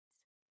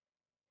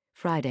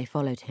Friday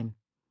followed him.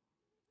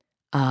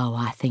 "Oh,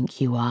 I think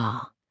you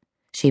are,"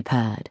 she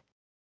purred.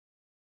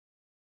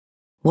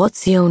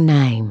 "What's your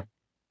name?"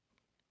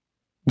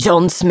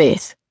 "John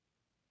Smith."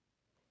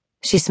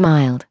 She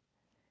smiled.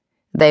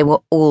 They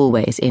were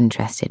always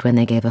interested when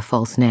they gave a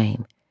false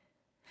name.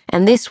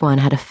 And this one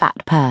had a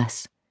fat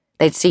purse.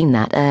 They'd seen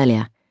that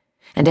earlier.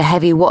 And a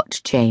heavy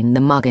watch chain the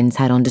Muggins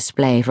had on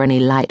display for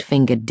any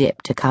light-fingered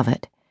dip to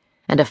covet.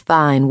 And a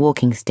fine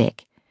walking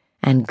stick.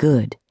 And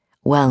good,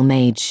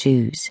 well-made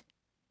shoes.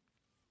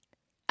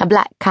 A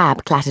black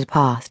cab clattered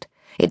past,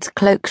 its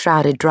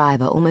cloak-shrouded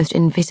driver almost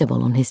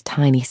invisible on his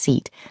tiny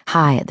seat,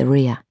 high at the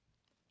rear.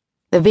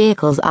 The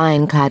vehicle's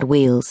iron-clad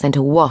wheels sent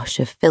a wash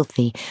of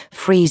filthy,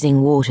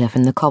 freezing water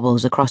from the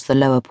cobbles across the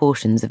lower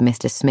portions of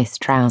Mr. Smith's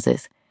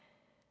trousers.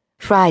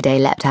 Friday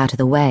leapt out of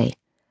the way.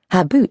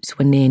 Her boots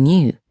were near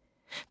new,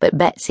 but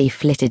Betsy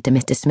flitted to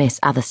Mr. Smith's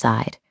other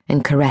side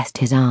and caressed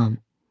his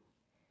arm.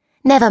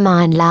 "Never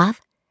mind,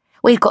 love.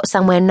 We've got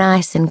somewhere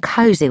nice and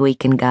cosy we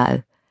can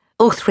go.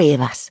 All three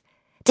of us.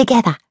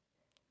 Together."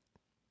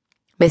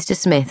 Mr.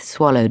 Smith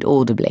swallowed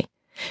audibly,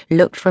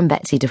 looked from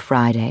Betsy to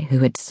Friday, who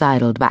had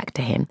sidled back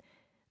to him,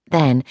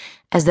 then,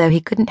 as though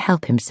he couldn't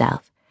help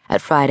himself,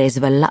 at Friday's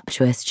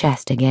voluptuous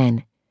chest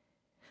again.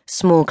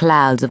 Small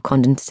clouds of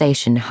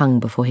condensation hung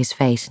before his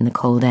face in the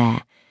cold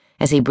air,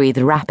 as he breathed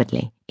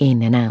rapidly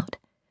in and out.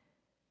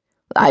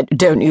 "I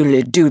don't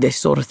usually do this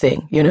sort of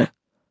thing, you know."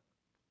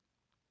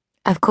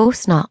 "Of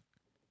course not,"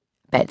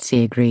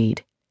 Betsy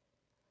agreed.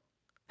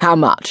 "How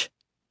much?"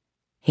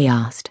 he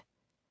asked.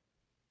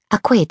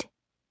 £1.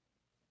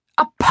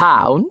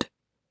 £1?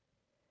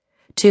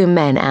 Two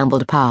men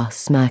ambled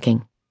past,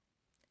 smirking.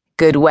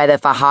 "Good weather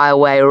for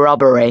highway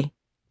robbery,"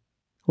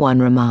 one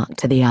remarked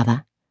to the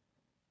other.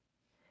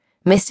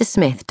 Mr.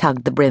 Smith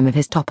tugged the brim of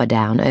his topper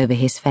down over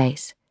his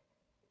face.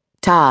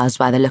 Tars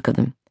by the look of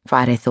them,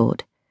 Friday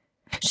thought.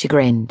 She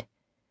grinned.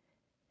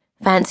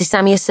 "Fancy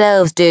some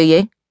yourselves, do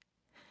you?"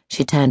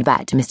 She turned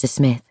back to Mr.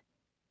 Smith.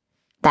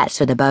 "That's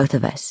for the both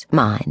of us,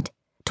 mind.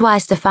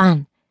 Twice the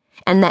fun.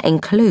 And that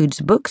includes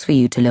books for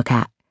you to look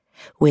at,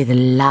 with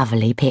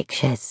lovely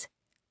pictures."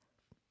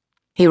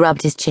 He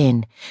rubbed his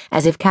chin,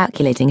 as if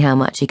calculating how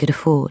much he could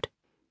afford.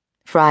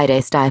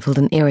 Friday stifled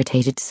an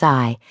irritated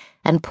sigh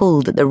and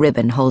pulled at the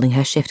ribbon holding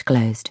her shift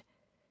closed.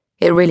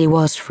 It really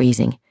was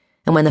freezing,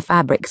 and when the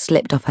fabric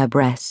slipped off her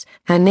breasts,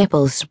 her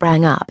nipples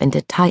sprang up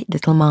into tight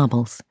little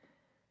marbles.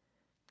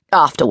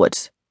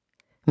 "Afterwards,"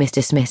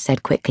 Mr. Smith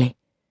said quickly.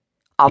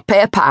 "I'll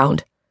pay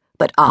 £1,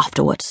 but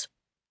afterwards."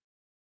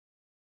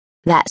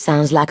 "That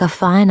sounds like a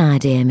fine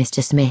idea,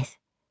 Mr. Smith."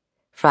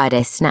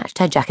 Friday snatched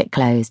her jacket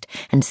closed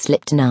and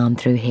slipped an arm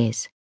through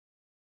his.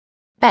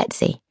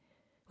 Betsy,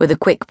 with a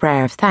quick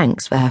prayer of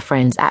thanks for her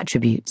friend's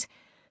attributes,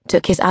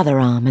 took his other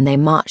arm and they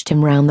marched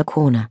him round the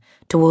corner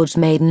towards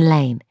Maiden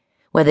Lane,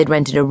 where they'd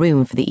rented a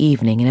room for the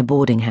evening in a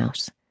boarding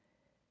house.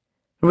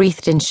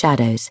 Wreathed in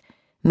shadows,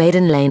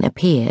 Maiden Lane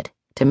appeared,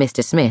 to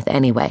Mr. Smith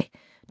anyway,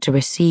 to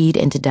recede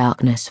into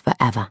darkness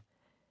forever.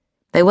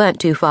 They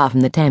weren't too far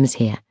from the Thames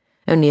here,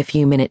 only a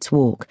few minutes'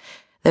 walk,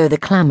 though the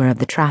clamour of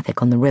the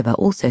traffic on the river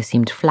also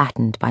seemed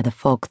flattened by the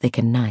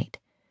fog-thickened night.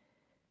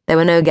 There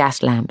were no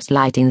gas lamps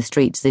lighting the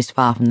streets this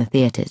far from the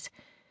theatres,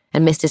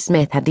 and Mr.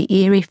 Smith had the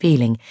eerie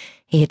feeling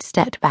he had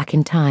stepped back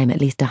in time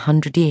at least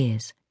 100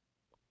 years.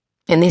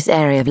 In this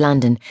area of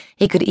London,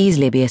 he could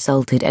easily be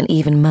assaulted and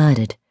even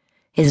murdered,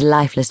 his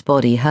lifeless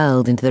body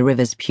hurled into the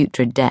river's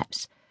putrid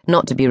depths,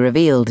 not to be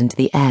revealed into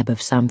the ebb of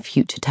some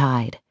future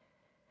tide.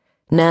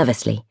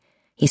 Nervously,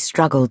 he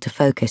struggled to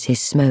focus his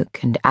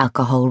smoke and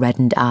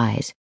alcohol-reddened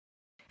eyes,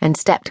 and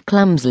stepped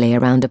clumsily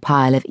around a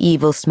pile of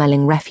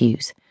evil-smelling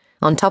refuse,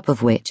 on top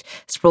of which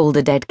sprawled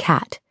a dead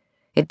cat,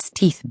 its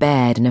teeth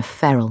bared in a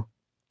feral,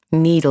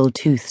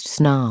 needle-toothed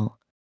snarl.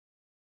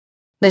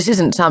 "This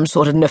isn't some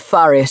sort of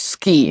nefarious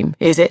scheme,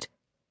 is it?"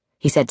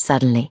 he said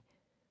suddenly.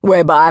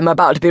 "Whereby I'm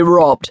about to be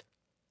robbed."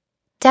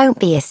 "Don't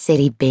be a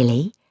silly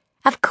Billy.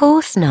 Of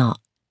course not."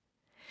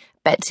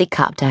 Betsy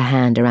cupped her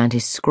hand around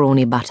his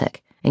scrawny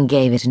buttock and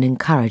gave it an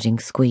encouraging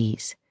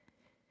squeeze.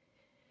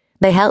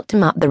 They helped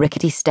him up the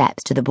rickety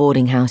steps to the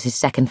boarding house's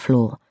second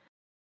floor,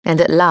 and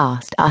at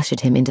last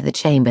ushered him into the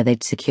chamber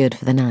they'd secured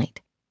for the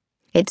night.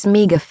 Its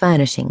meagre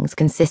furnishings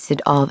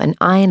consisted of an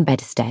iron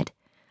bedstead,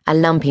 a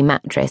lumpy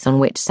mattress on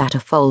which sat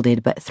a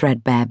folded but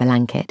threadbare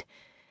blanket,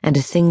 and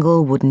a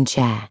single wooden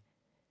chair.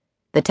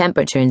 The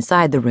temperature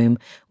inside the room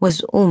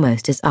was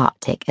almost as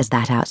arctic as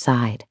that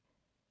outside.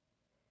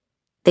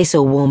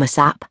 "This'll warm us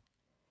up."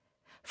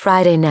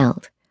 Friday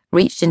knelt,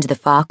 reached into the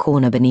far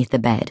corner beneath the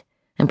bed,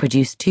 and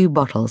produced 2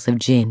 bottles of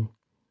gin.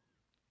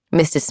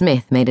 Mr.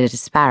 Smith made a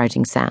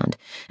disparaging sound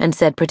and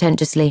said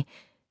pretentiously,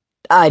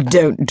 "I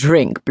don't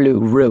drink Blue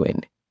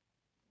Ruin."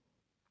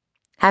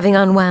 Having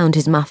unwound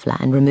his muffler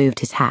and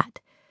removed his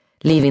hat,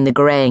 leaving the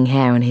greying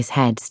hair on his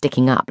head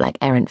sticking up like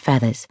errant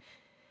feathers,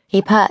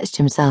 he perched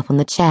himself on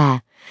the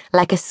chair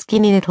like a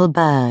skinny little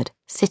bird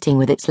sitting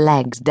with its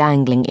legs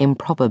dangling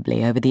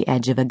improbably over the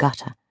edge of a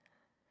gutter.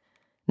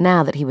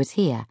 Now that he was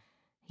here,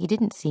 he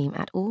didn't seem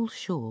at all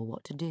sure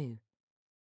what to do.